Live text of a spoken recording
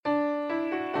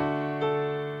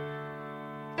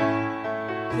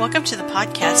Welcome to the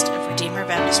podcast of Redeemer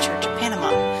Baptist Church of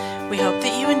Panama. We hope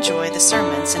that you enjoy the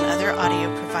sermons and other audio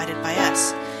provided by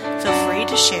us. Feel free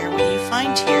to share what you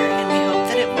find here, and we hope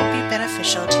that it will be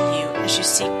beneficial to you as you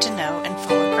seek to know and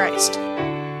follow Christ.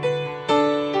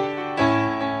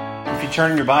 If you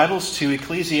turn your Bibles to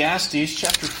Ecclesiastes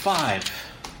chapter 5.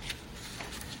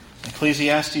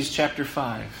 Ecclesiastes chapter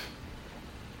 5.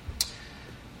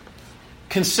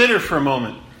 Consider for a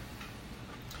moment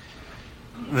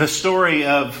the story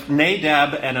of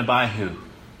Nadab and Abihu.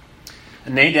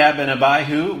 Nadab and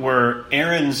Abihu were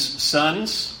Aaron's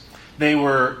sons. They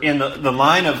were in the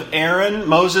line of Aaron,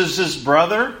 Moses'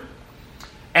 brother.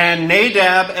 And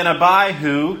Nadab and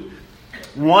Abihu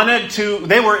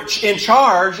they were in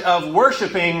charge of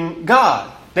worshiping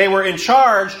God. They were in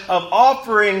charge of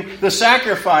offering the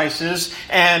sacrifices,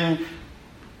 and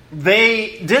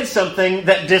they did something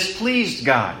that displeased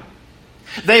God.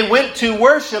 They went to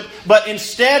worship, but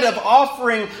instead of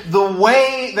offering the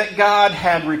way that God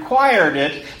had required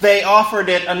it, they offered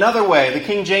it another way. The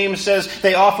King James says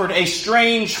they offered a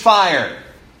strange fire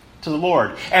to the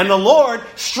Lord. And the Lord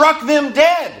struck them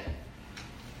dead.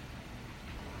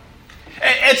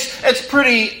 It's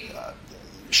pretty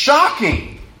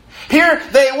shocking. Here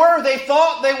they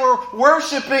thought they were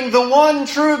worshiping the one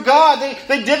true God.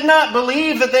 They did not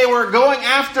believe that they were going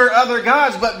after other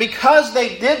gods, but because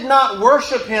they did not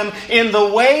worship Him in the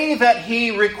way that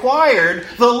He required,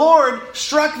 the Lord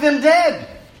struck them dead.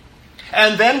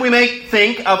 And then we may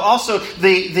think of also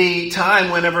the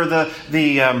time whenever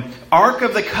the Ark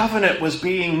of the Covenant was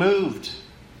being moved.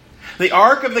 The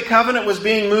Ark of the Covenant was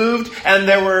being moved, and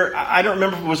there were, I don't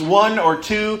remember if it was one or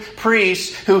two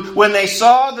priests who, when they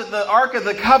saw that the Ark of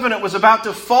the Covenant was about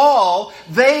to fall,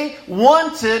 they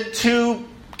wanted to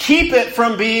keep it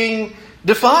from being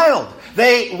defiled.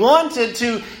 They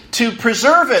wanted to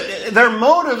preserve it. Their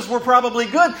motives were probably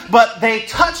good, but they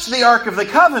touched the Ark of the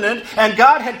Covenant, and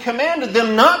God had commanded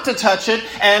them not to touch it,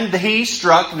 and He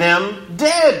struck them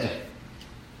dead.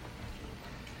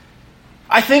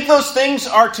 I think those things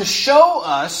are to show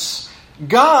us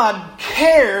God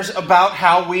cares about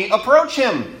how we approach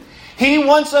Him. He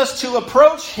wants us to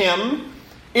approach Him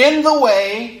in the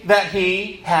way that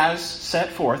He has set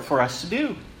forth for us to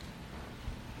do.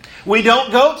 We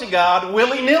don't go to God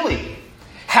willy-nilly,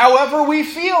 however we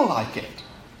feel like it.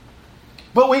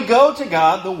 But we go to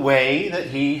God the way that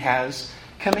He has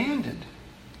commanded.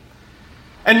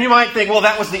 And you might think, well,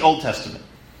 that was the Old Testament.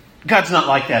 God's not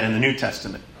like that in the New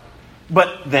Testament.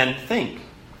 But then think.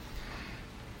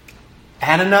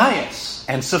 Ananias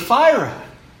and Sapphira.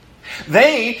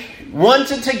 They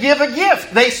wanted to give a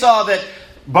gift. They saw that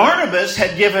Barnabas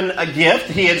had given a gift.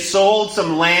 He had sold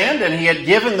some land and he had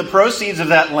given the proceeds of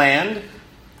that land.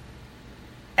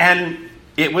 And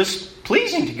it was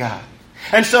pleasing to God.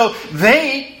 And so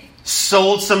they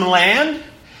sold some land,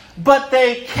 but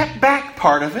they kept back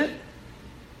part of it.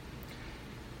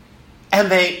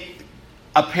 And they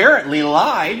apparently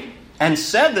lied and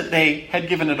said that they had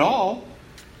given it all.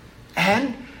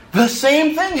 And the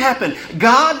same thing happened.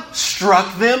 God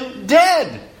struck them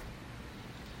dead.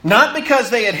 Not because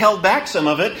they had held back some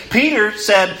of it. Peter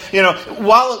said,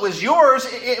 while it was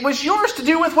yours to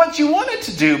do with what you wanted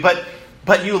to do,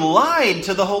 but you lied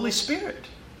to the Holy Spirit.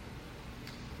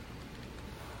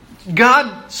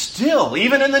 God still,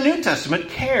 even in the New Testament,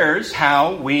 cares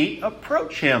how we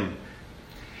approach Him.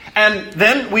 And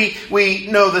then we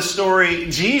know the story,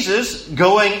 Jesus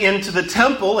going into the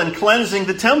temple and cleansing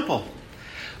the temple.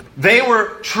 They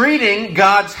were treating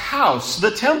God's house,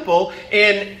 the temple,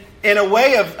 in a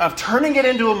way of turning it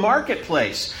into a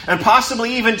marketplace and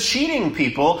possibly even cheating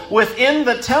people within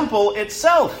the temple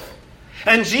itself.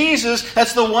 And Jesus,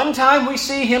 that's the one time we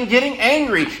see Him getting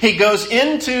angry. He goes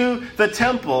into the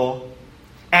temple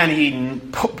and He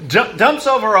dumps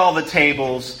over all the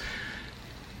tables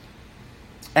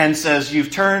and says,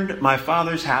 "You've turned my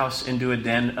Father's house into a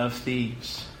den of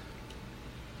thieves."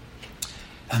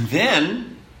 And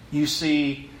then you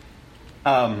see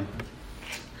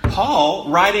Paul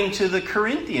writing to the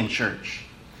Corinthian church,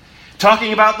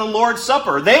 talking about the Lord's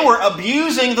Supper. They were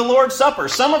abusing the Lord's Supper.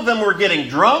 Some of them were getting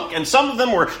drunk, and some of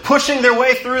them were pushing their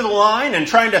way through the line and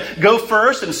trying to go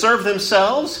first and serve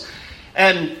themselves.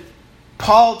 And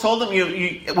Paul told them,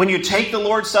 when you take the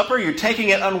Lord's Supper, you're taking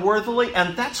it unworthily,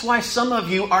 and that's why some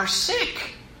of you are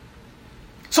sick.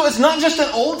 So it's not just an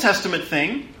Old Testament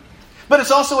thing, but it's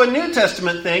also a New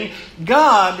Testament thing.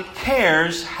 God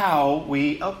cares how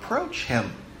we approach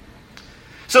Him.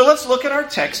 So let's look at our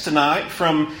text tonight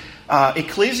from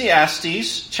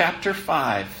Ecclesiastes chapter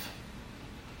 5.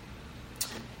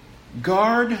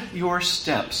 Guard your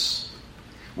steps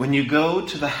when you go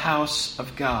to the house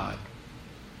of God.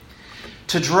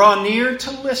 to draw near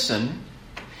to listen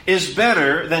is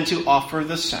better than to offer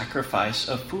the sacrifice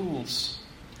of fools.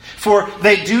 For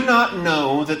they do not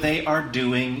know that they are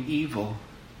doing evil.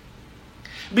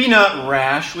 Be not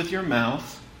rash with your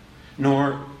mouth,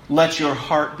 nor let your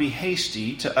heart be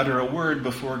hasty to utter a word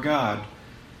before God.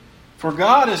 For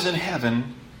God is in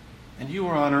heaven, and you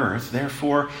are on earth.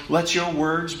 Therefore, let your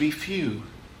words be few.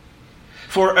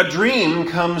 For a dream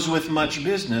comes with much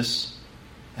business,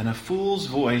 and a fool's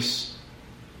voice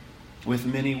with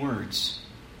many words.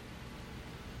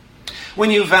 When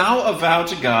you vow a vow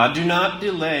to God, do not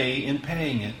delay in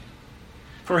paying it,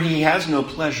 for he has no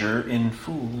pleasure in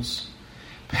fools.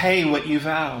 Pay what you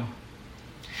vow.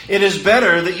 It is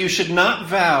better that you should not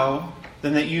vow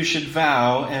than that you should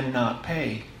vow and not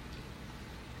pay.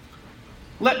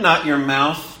 Let not your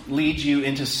mouth lead you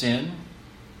into sin,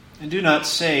 and do not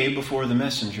say before the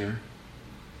messenger,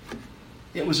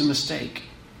 "It was a mistake."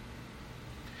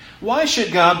 Why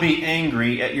should God be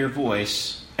angry at your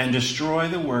voice and destroy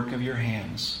the work of your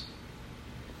hands?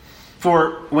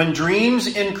 For when dreams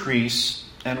increase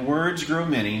and words grow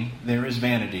many, there is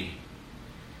vanity.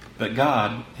 But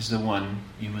God is the one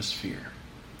you must fear.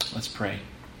 Let's pray.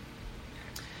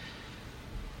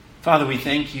 Father, we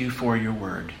thank you for your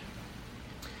word.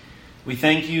 We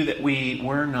thank you that we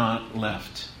were not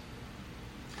left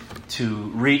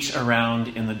to reach around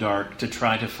in the dark to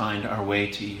try to find our way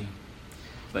to you.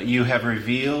 But you have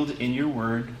revealed in your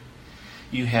word,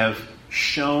 you have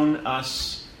shown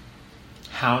us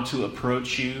how to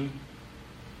approach you,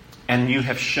 and you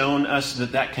have shown us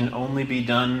that that can only be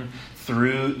done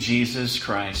through Jesus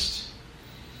Christ,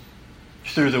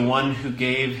 through the one who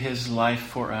gave his life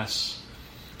for us.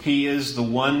 He is the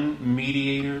one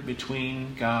mediator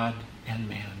between God and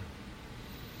man.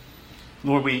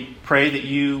 Lord, we pray that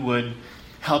you would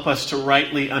help us to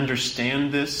rightly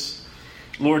understand this.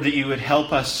 Lord, that you would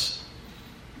help us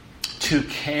to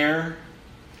care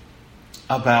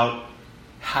about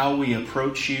how we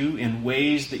approach you in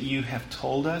ways that you have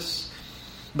told us.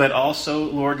 But also,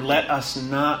 Lord, let us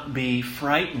not be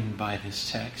frightened by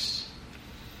this text.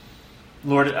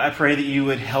 Lord, I pray that you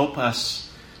would help us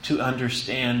to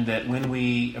understand that when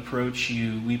we approach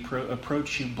you, we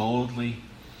approach you boldly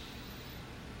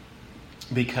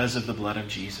because of the blood of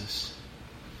Jesus.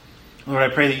 Lord,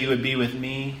 I pray that you would be with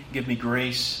me. Give me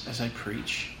grace as I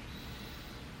preach.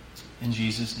 In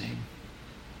Jesus' name,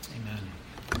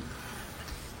 amen.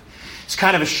 It's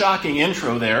kind of a shocking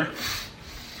intro there,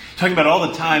 talking about all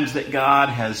the times that God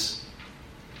has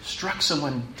struck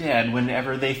someone dead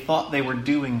whenever they thought they were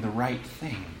doing the right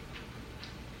thing.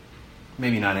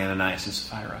 Maybe not Ananias and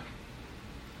Sapphira.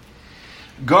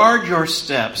 Guard your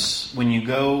steps when you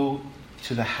go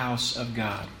to the house of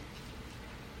God.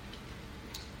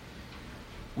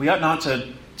 We ought not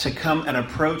to come and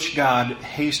approach God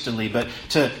hastily, but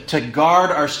to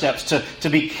guard our steps, to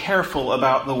be careful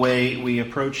about the way we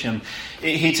approach him.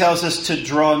 He tells us to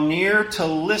draw near to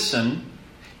listen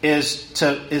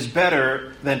is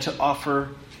better than to offer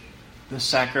the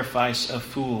sacrifice of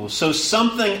fools. So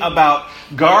something about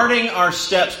guarding our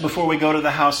steps before we go to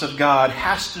the house of God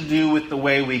has to do with the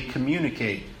way we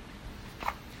communicate.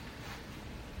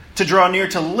 To draw near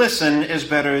to listen is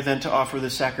better than to offer the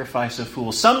sacrifice of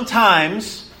fools.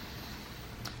 Sometimes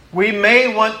we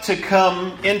may want to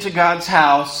come into God's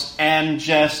house and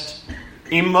just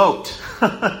emote.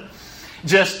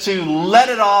 Just to let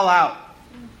it all out.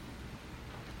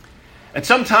 And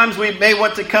sometimes we may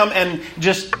want to come and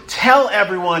just tell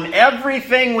everyone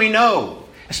everything we know,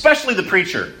 especially the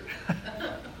preacher.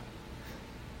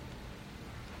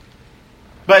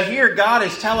 But here God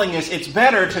is telling us it's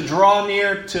better to draw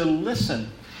near to listen.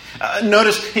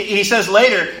 Notice he says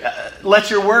later, let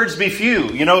your words be few.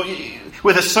 You know,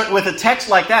 with a text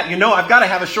like that, you know I've got to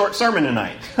have a short sermon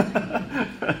tonight.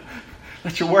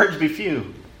 Let your words be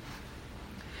few.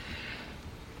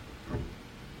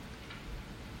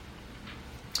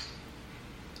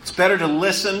 It's better to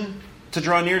listen, to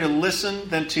draw near to listen,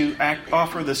 than to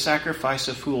offer the sacrifice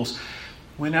of fools.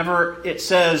 Whenever it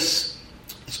says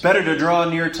it's better to draw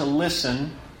near to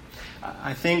listen,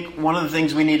 I think one of the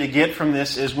things we need to get from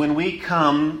this is when we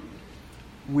come,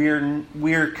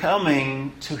 we're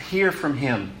coming to hear from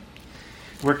Him.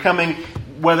 We're coming,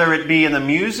 whether it be in the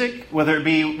music, whether it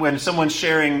be when someone's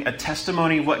sharing a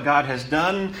testimony of what God has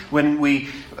done, when we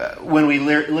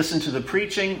listen to the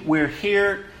preaching, we're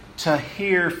here to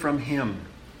hear from Him.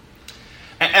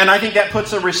 And I think that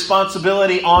puts a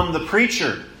responsibility on the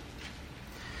preacher.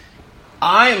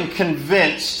 I am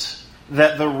convinced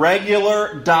that the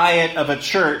regular diet of a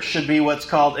church should be what's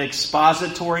called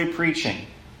expository preaching,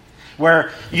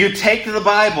 where you take the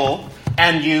Bible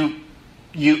and you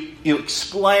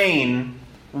explain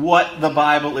what the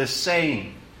Bible is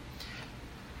saying.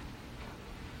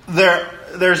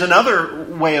 There's another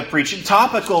way of preaching,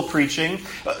 topical preaching.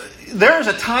 There is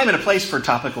a time and a place for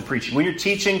topical preaching when you're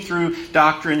teaching through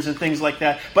doctrines and things like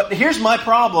that. But here's my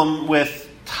problem with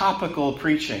topical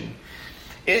preaching.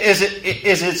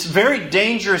 It's very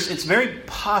dangerous. It's very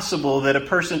possible that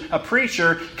a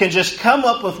preacher, can just come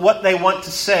up with what they want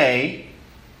to say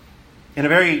in a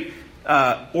very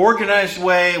organized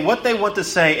way, what they want to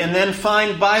say, and then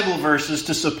find Bible verses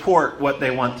to support what they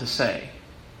want to say.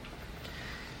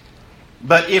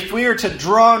 But if we are to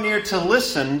draw near to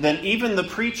listen, then even the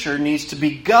preacher needs to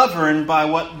be governed by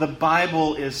what the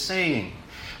Bible is saying.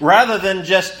 Rather than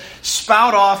just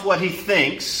spout off what he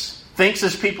thinks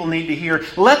his people need to hear.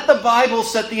 Let the Bible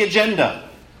set the agenda.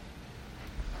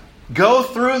 Go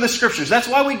through the Scriptures. That's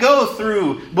why we go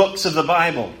through books of the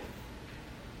Bible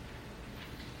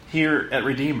here at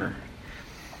Redeemer.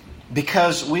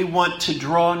 Because we want to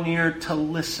draw near to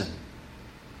listen,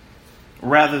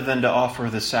 rather than to offer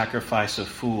the sacrifice of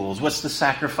fools. What's the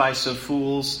sacrifice of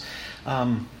fools?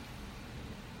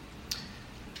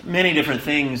 Many different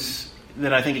things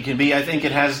that I think it can be. I think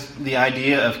it has the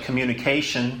idea of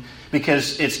communication,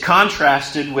 because it's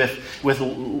contrasted with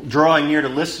drawing near to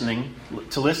listen.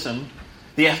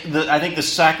 I think the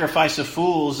sacrifice of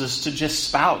fools is to just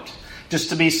spout,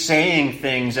 just to be saying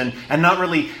things and not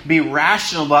really be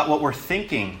rational about what we're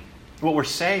thinking, what we're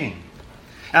saying.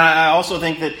 And I also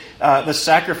think that the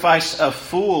sacrifice of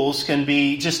fools can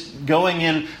be just going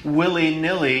in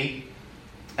willy-nilly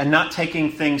and not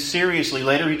taking things seriously.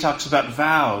 Later he talks about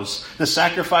vows. The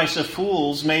sacrifice of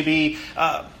fools may be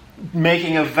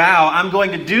making a vow, I'm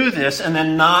going to do this, and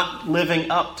then not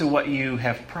living up to what you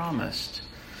have promised.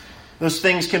 Those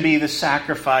things can be the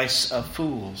sacrifice of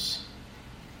fools.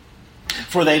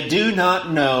 For they do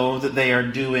not know that they are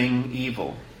doing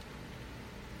evil.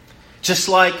 Just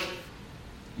like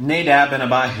Nadab and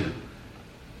Abihu.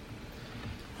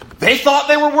 They thought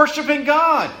they were worshiping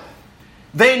God.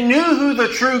 They knew who the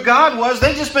true God was.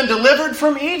 They'd just been delivered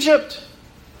from Egypt.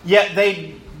 Yet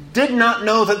they did not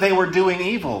know that they were doing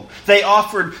evil. They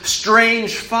offered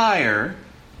strange fire,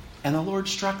 and the Lord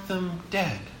struck them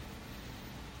dead.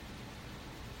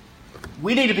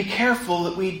 We need to be careful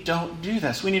that we don't do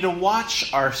this. We need to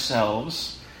watch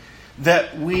ourselves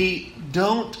that we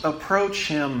don't approach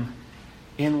Him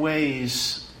in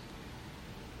ways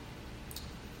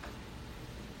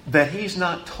that He's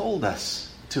not told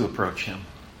us to approach Him.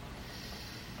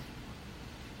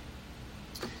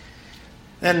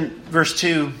 Then verse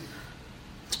 2,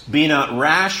 be not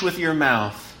rash with your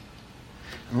mouth,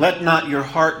 and let not your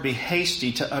heart be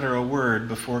hasty to utter a word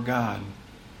before God.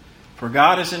 For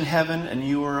God is in heaven and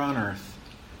you are on earth.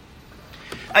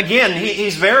 Again,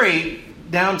 he's very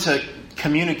down to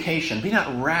communication. Be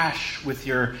not rash with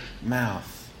your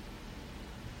mouth.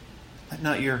 Let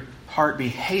not your heart be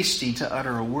hasty to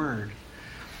utter a word.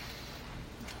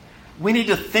 We need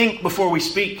to think before we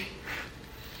speak.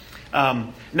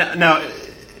 Now,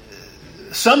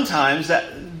 sometimes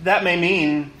that may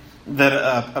mean that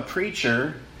a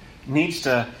preacher needs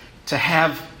to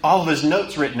have all of his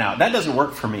notes written out. That doesn't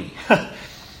work for me.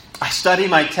 I study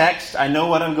my text. I know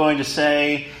what I'm going to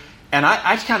say, and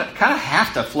I kind of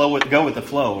have to go with the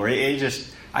flow. Or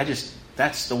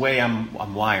that's the way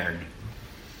I'm wired.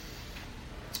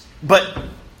 But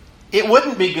it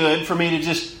wouldn't be good for me to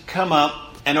just come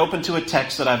up and open to a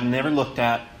text that I've never looked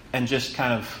at and just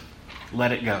kind of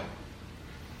let it go.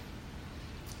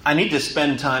 I need to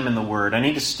spend time in the Word. I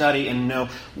need to study and know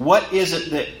what is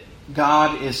it that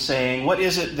God is saying. What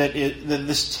is it that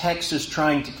this text is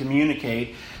trying to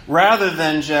communicate, rather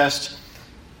than just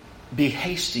be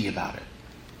hasty about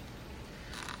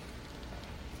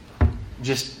it.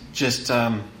 Just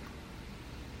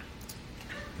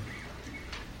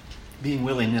being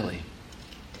willy-nilly.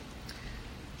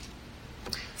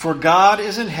 For God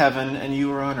is in heaven and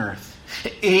you are on earth.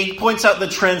 He points out the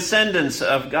transcendence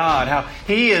of God, how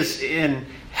He is in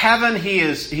heaven, He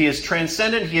is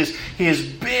transcendent, He is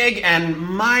big and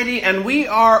mighty, and we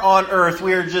are on earth.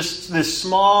 We are just this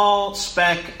small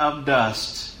speck of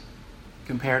dust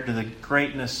compared to the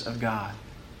greatness of God.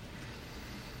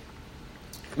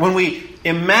 When we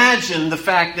imagine the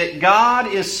fact that God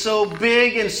is so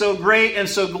big and so great and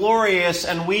so glorious,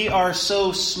 and we are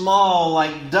so small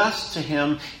like dust to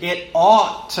Him, it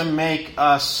ought to make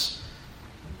us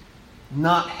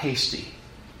not hasty.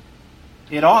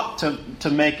 It ought to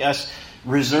make us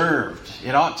reserved.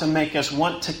 It ought to make us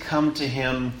want to come to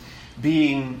Him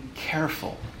being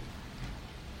careful.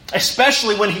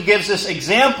 Especially when He gives us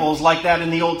examples like that in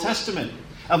the Old Testament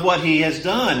of what He has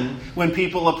done when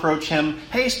people approach Him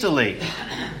hastily.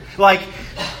 Like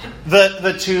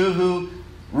the two who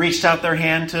reached out their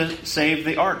hand to save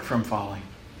the ark from falling.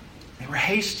 They were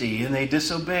hasty and they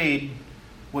disobeyed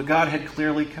what God had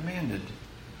clearly commanded.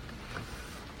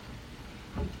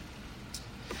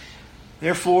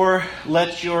 Therefore,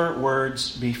 let your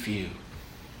words be few.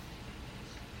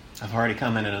 I've already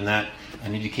commented on that. I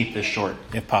need to keep this short,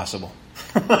 if possible.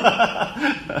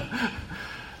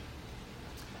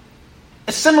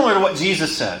 It's similar to what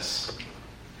Jesus says.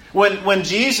 When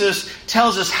Jesus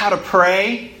tells us how to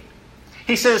pray,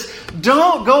 He says,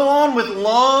 don't go on with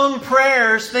long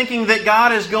prayers thinking that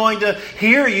God is going to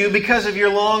hear you because of your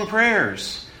long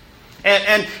prayers.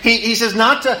 And he says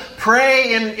not to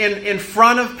pray in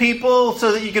front of people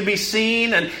so that you can be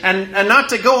seen, and not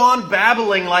to go on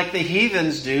babbling like the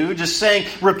heathens do, just saying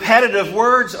repetitive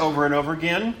words over and over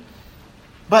again.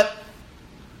 But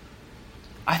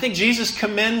I think Jesus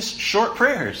commends short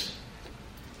prayers.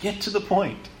 Get to the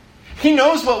point. He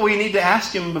knows what we need to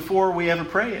ask Him before we ever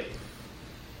pray it.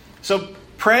 So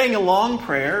praying a long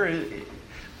prayer,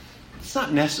 it's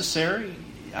not necessary.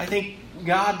 I think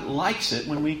God likes it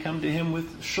when we come to Him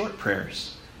with short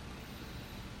prayers.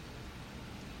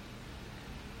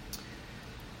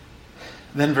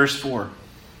 Then verse 4.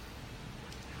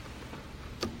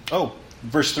 Oh,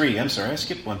 verse 3. I'm sorry, I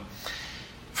skipped one.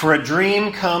 For a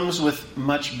dream comes with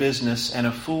much business, and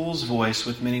a fool's voice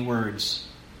with many words.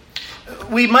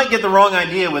 We might get the wrong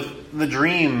idea with the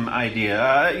dream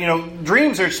idea.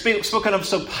 Dreams are spoken of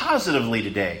so positively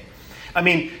today. I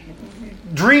mean,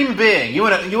 dream big. You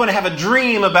want to have a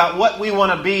dream about what we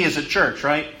want to be as a church,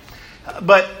 right?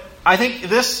 But I think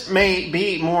this may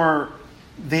be more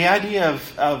the idea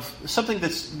of something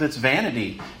that's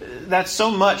vanity. That's so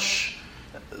much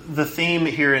the theme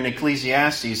here in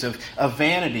Ecclesiastes of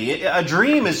vanity. A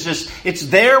dream is just, it's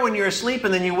there when you're asleep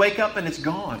and then you wake up and it's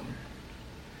gone.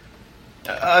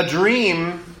 A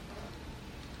dream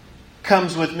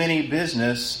comes with much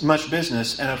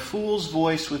business, and a fool's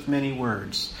voice with many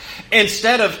words.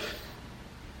 Instead of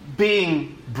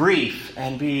being brief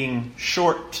and being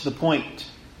short to the point,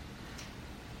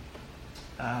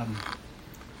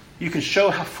 you can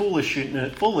show how foolish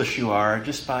you are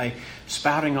just by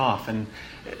spouting off. And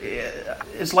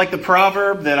it's like the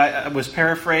proverb that I was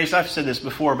paraphrased. I've said this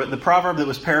before, but the proverb that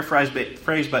was paraphrased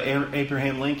by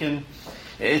Abraham Lincoln.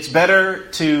 It's better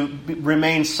to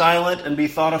remain silent and be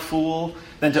thought a fool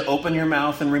than to open your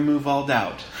mouth and remove all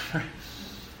doubt.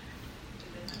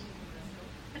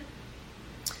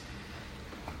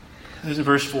 There's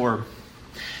verse 4.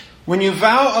 When you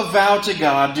vow a vow to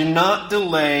God, do not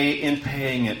delay in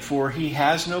paying it, for He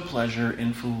has no pleasure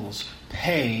in fools.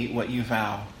 Pay what you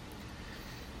vow.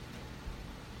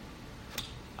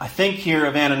 I think here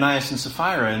of Ananias and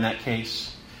Sapphira in that case.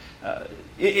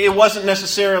 It wasn't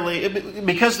necessarily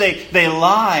because they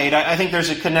lied. I think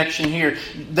there's a connection here.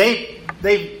 They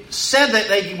said that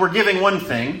they were giving one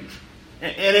thing,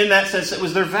 and in that sense, it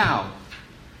was their vow.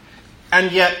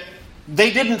 And yet,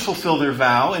 they didn't fulfill their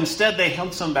vow. Instead, they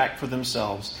held some back for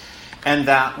themselves, and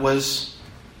that was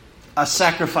a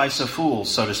sacrifice of fools,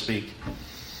 so to speak.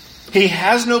 He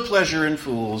has no pleasure in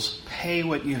fools. Pay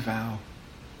what you vow.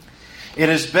 It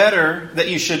is better that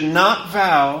you should not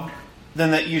vow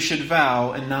than that you should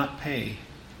vow and not pay.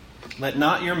 Let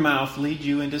not your mouth lead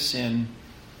you into sin,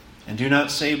 and do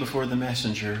not say before the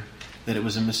messenger that it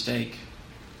was a mistake.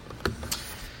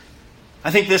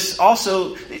 I think this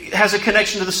also has a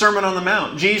connection to the Sermon on the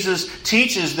Mount. Jesus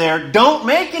teaches there, don't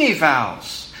make any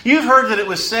vows. You've heard that it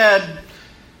was said,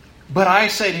 but I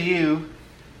say to you,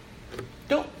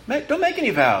 don't make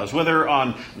any vows, whether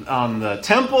on the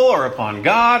temple or upon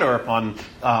God or upon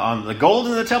on the gold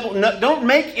in the temple. No, don't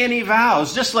make any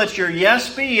vows. Just let your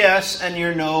yes be yes and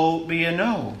your no be a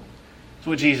no. That's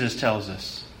what Jesus tells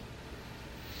us.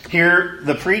 Here,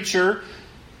 the preacher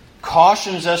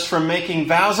cautions us from making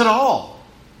vows at all,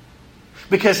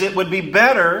 because it would be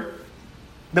better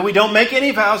that we don't make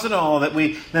any vows at all,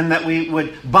 than that we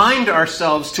would bind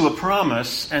ourselves to a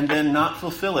promise and then not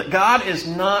fulfill it. God is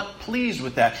not pleased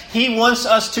with that. He wants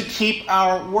us to keep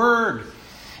our word.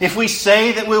 If we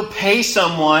say that we'll pay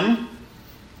someone,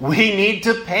 we need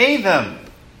to pay them.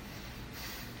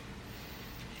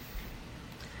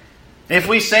 If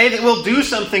we say that we'll do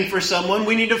something for someone,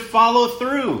 we need to follow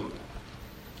through.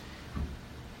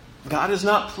 God is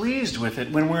not pleased with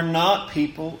it when we're not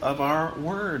people of our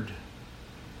word.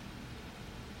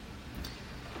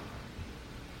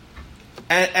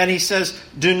 And he says,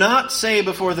 do not say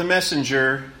before the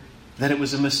messenger that it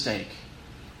was a mistake.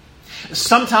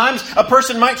 Sometimes a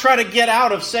person might try to get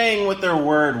out of saying what their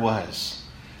word was.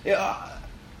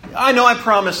 I know I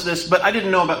promised this, but I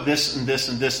didn't know about this and this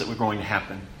and this that were going to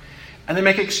happen. And they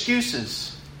make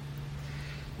excuses.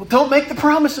 well, don't make the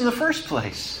promise in the first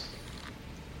place.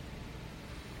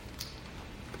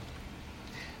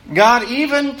 God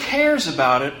even cares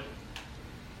about it,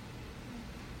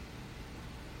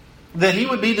 that He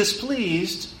would be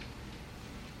displeased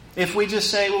if we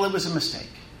just say, well, it was a mistake.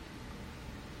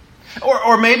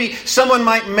 Or maybe someone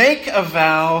might make a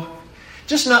vow,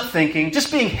 just not thinking,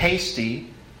 just being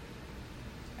hasty,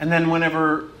 and then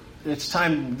whenever it's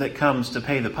time that comes to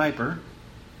pay the piper,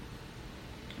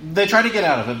 they try to get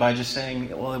out of it by just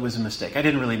saying, well, it was a mistake. I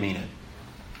didn't really mean it.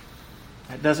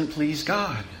 That doesn't please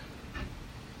God.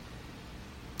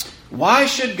 Why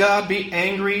should God be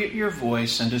angry at your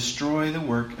voice and destroy the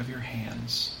work of your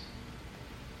hands?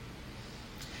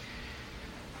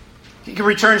 He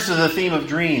returns to the theme of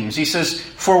dreams. He says,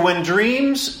 for when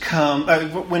dreams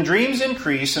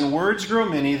increase and words grow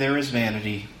many, there is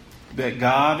vanity. But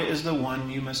God is the one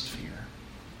you must fear.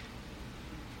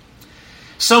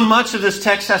 So much of this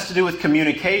text has to do with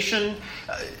communication.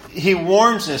 He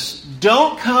warns us,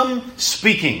 don't come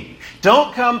speaking.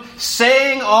 Don't come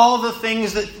saying all the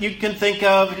things that you can think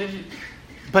of,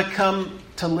 but come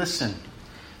to listen.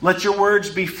 Let your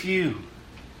words be few.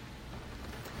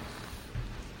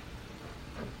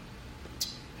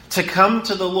 To come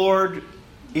to the Lord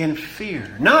in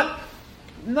fear. Not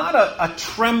a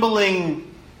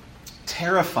trembling,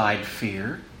 terrified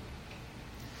fear,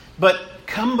 but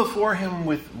come before Him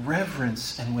with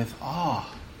reverence and with awe.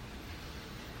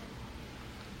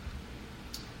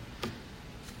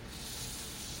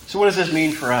 So what does this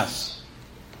mean for us?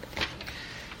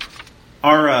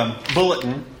 Our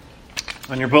bulletin,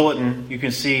 on your bulletin, you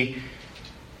can see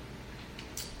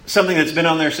something that's been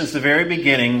on there since the very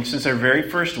beginning, since our very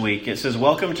first week. It says,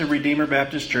 welcome to Redeemer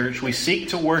Baptist Church. We seek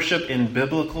to worship in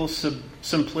biblical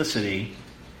simplicity,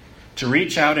 to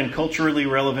reach out in culturally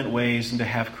relevant ways, and to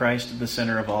have Christ at the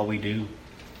center of all we do.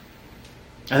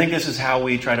 I think this is how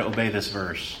we try to obey this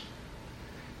verse.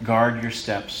 Guard your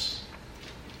steps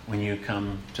when you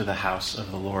come to the house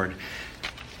of the Lord.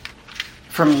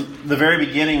 From the very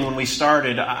beginning when we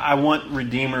started, I want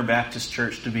Redeemer Baptist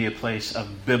Church to be a place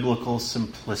of biblical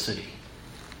simplicity.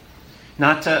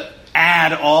 Not to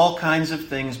add all kinds of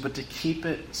things, but to keep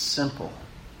it simple.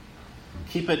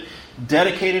 Keep it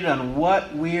dedicated on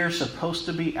what we are supposed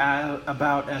to be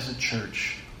about as a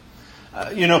church.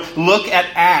 Look at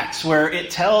Acts, where it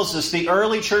tells us the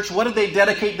early church, what did they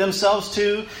dedicate themselves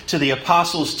to? To the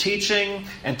apostles' teaching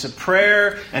and to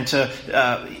prayer and to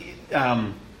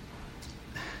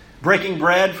breaking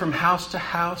bread from house to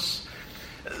house.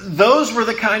 Those were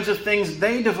the kinds of things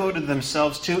they devoted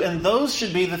themselves to, and those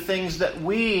should be the things that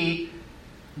we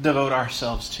devote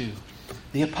ourselves to.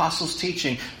 The apostles'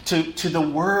 teaching, to the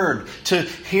Word, to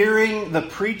hearing the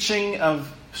preaching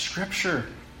of Scripture.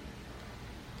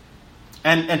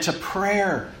 And to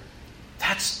prayer.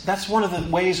 That's one of the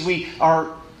ways we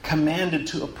are commanded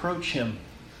to approach Him.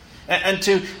 And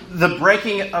to the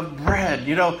breaking of bread.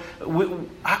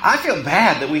 I feel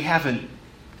bad that we haven't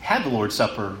had the Lord's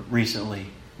Supper recently.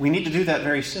 We need to do that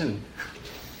very soon.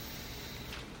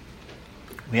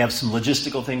 We have some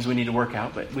logistical things we need to work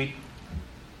out, but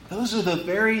those are the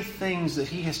very things that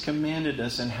He has commanded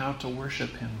us in how to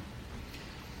worship Him.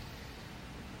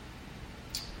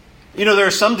 There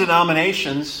are some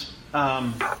denominations,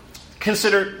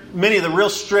 consider many of the real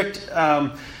strict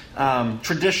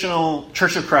traditional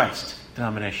Church of Christ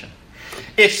denomination.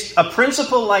 It's a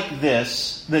principle like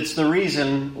this that's the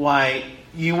reason why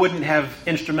you wouldn't have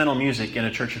instrumental music in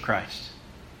a Church of Christ.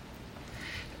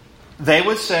 They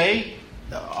would say,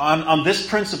 on this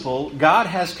principle, God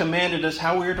has commanded us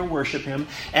how we are to worship Him,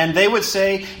 and they would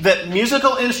say that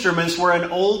musical instruments were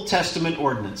an Old Testament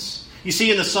ordinance. You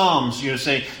see in the Psalms,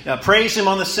 say, praise Him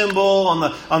on the cymbal,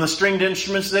 on the stringed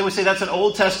instruments. They would say that's an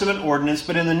Old Testament ordinance,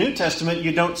 but in the New Testament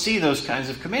you don't see those kinds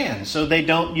of commands. So they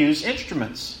don't use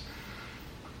instruments.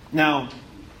 Now,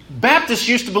 Baptists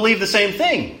used to believe the same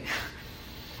thing.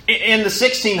 In the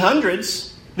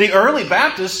 1600s, the early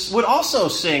Baptists would also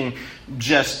sing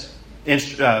just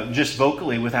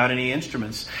vocally without any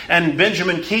instruments. And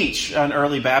Benjamin Keach, an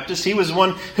early Baptist, he was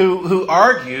one who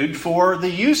argued for the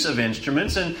use of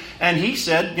instruments. And he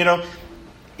said,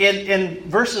 in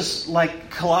verses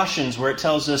like Colossians, where it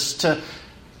tells us to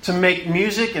make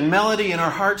music and melody in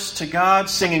our hearts to God,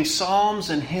 singing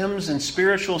psalms and hymns and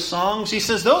spiritual songs, he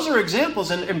says those are examples.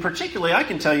 And particularly, I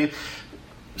can tell you,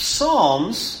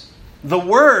 psalms, the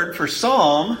word for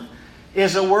psalm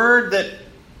is a word that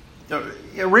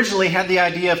originally had the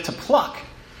idea of to pluck.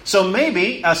 So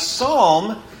maybe a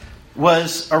psalm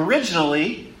was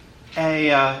originally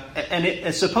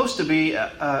it's supposed to be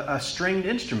a stringed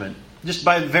instrument, just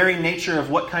by the very nature of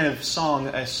what kind of song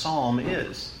a psalm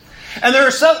is. And there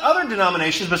are some other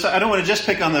denominations, but I don't want to just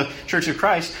pick on the Church of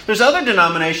Christ. There's other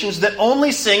denominations that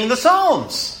only sing the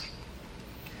Psalms.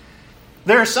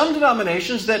 There are some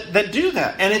denominations that do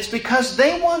that, and it's because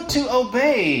they want to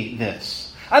obey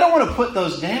this. I don't want to put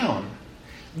those down.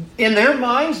 In their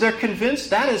minds, they're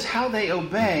convinced that is how they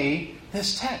obey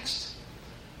this text.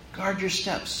 Guard your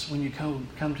steps when you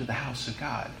come to the house of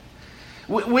God.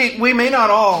 We may not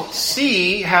all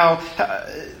see how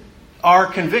our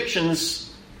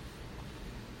convictions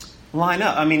line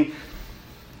up. I mean,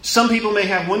 some people may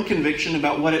have one conviction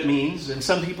about what it means, and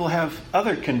some people have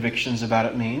other convictions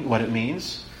about what it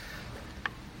means.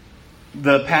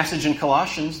 The passage in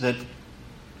Colossians that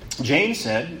Jane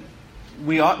said,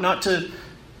 we ought not to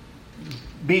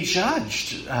be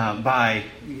judged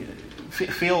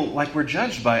feel like we're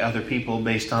judged by other people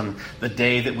based on the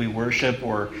day that we worship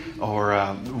or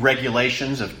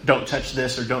regulations of don't touch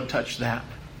this or don't touch that.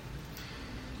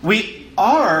 We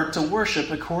are to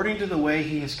worship according to the way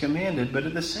He has commanded, but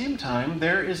at the same time,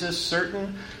 there is a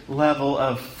certain level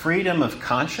of freedom of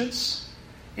conscience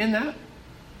in that.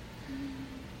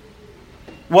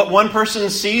 What one person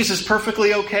sees as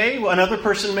perfectly okay, another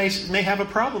person may have a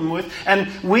problem with.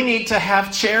 And we need to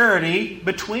have charity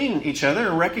between each other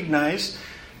and recognize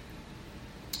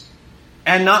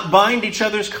and not bind each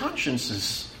other's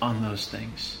consciences on those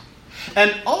things.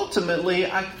 And ultimately,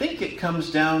 I think it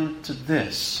comes down to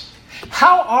this.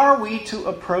 How are we to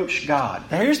approach God?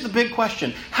 Here's the big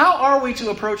question. How are we to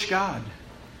approach God?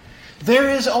 There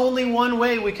is only one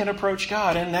way we can approach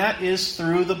God, and that is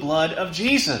through the blood of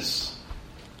Jesus.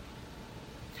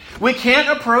 We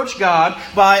can't approach God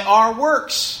by our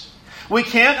works. We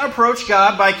can't approach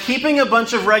God by keeping a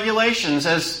bunch of regulations,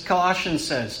 as Colossians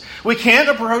says. We can't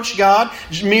approach God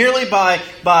merely by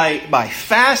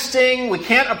fasting. We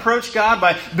can't approach God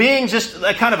by being just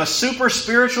a kind of a super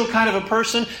spiritual kind of a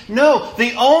person. No,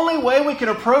 the only way we can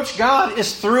approach God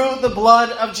is through the blood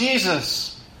of Jesus.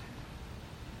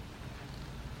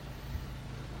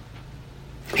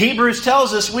 Hebrews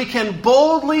tells us we can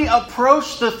boldly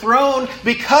approach the throne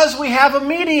because we have a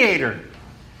mediator,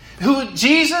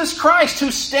 Jesus Christ,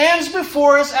 who stands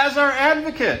before us as our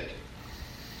advocate.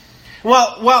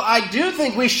 Well, I do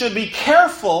think we should be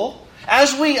careful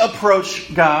as we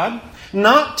approach God,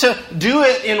 not to do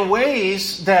it in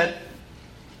ways that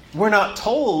we're not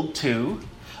told to.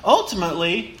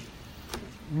 Ultimately,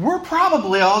 we're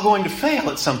probably all going to fail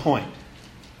at some point.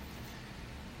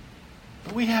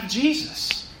 But we have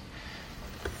Jesus.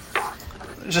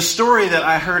 There's a story that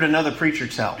I heard another preacher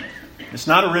tell. It's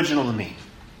not original to me.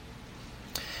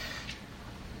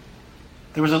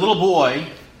 There was a little boy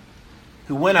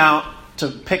who went out to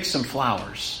pick some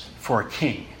flowers for a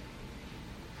king.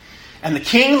 And the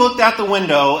king looked out the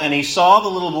window and he saw the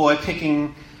little boy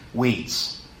picking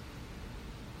weeds.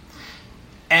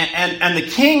 And the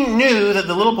king knew that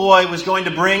the little boy was going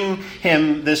to bring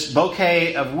him this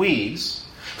bouquet of weeds.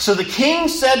 So the king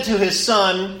said to his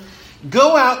son,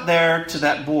 "Go out there to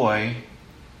that boy,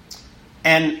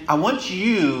 and I want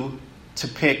you to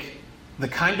pick the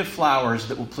kind of flowers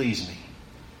that will please me."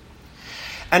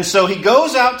 And so he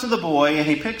goes out to the boy, and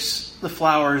he picks the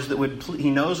flowers that he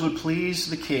knows would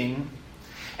please the king.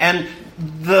 And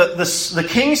the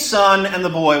king's son and the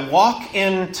boy walk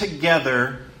in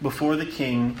together before the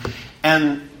king,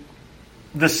 and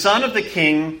the son of the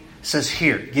king says,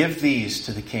 "Here, give these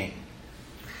to the king."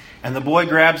 And the boy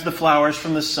grabs the flowers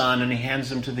from the son and he hands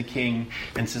them to the king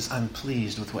and says, "I'm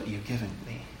pleased with what you've given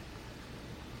me."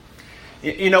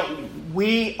 You know,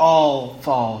 we all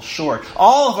fall short.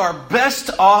 All of our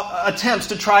best attempts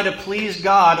to try to please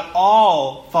God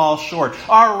all fall short.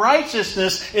 Our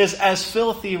righteousness is as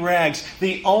filthy rags.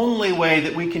 The only way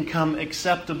that we can come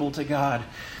acceptable to God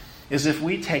is if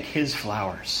we take His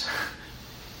flowers.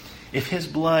 If His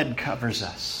blood covers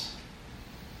us.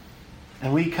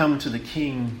 And we come to the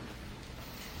King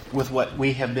with what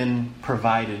we have been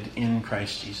provided in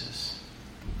Christ Jesus.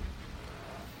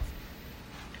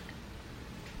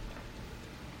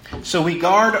 So we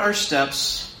guard our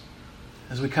steps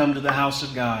as we come to the house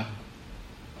of God.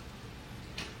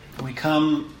 We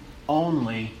come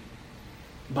only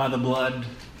by the blood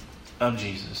of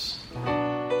Jesus.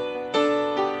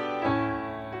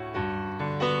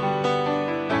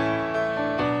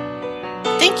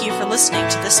 Thank you for listening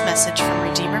to this message from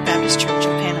Redeemer Baptist Church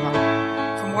in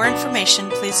Panama. For more information,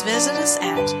 please visit us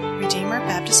at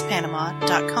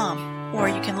RedeemerBaptistPanama.com, or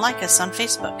you can like us on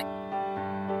Facebook.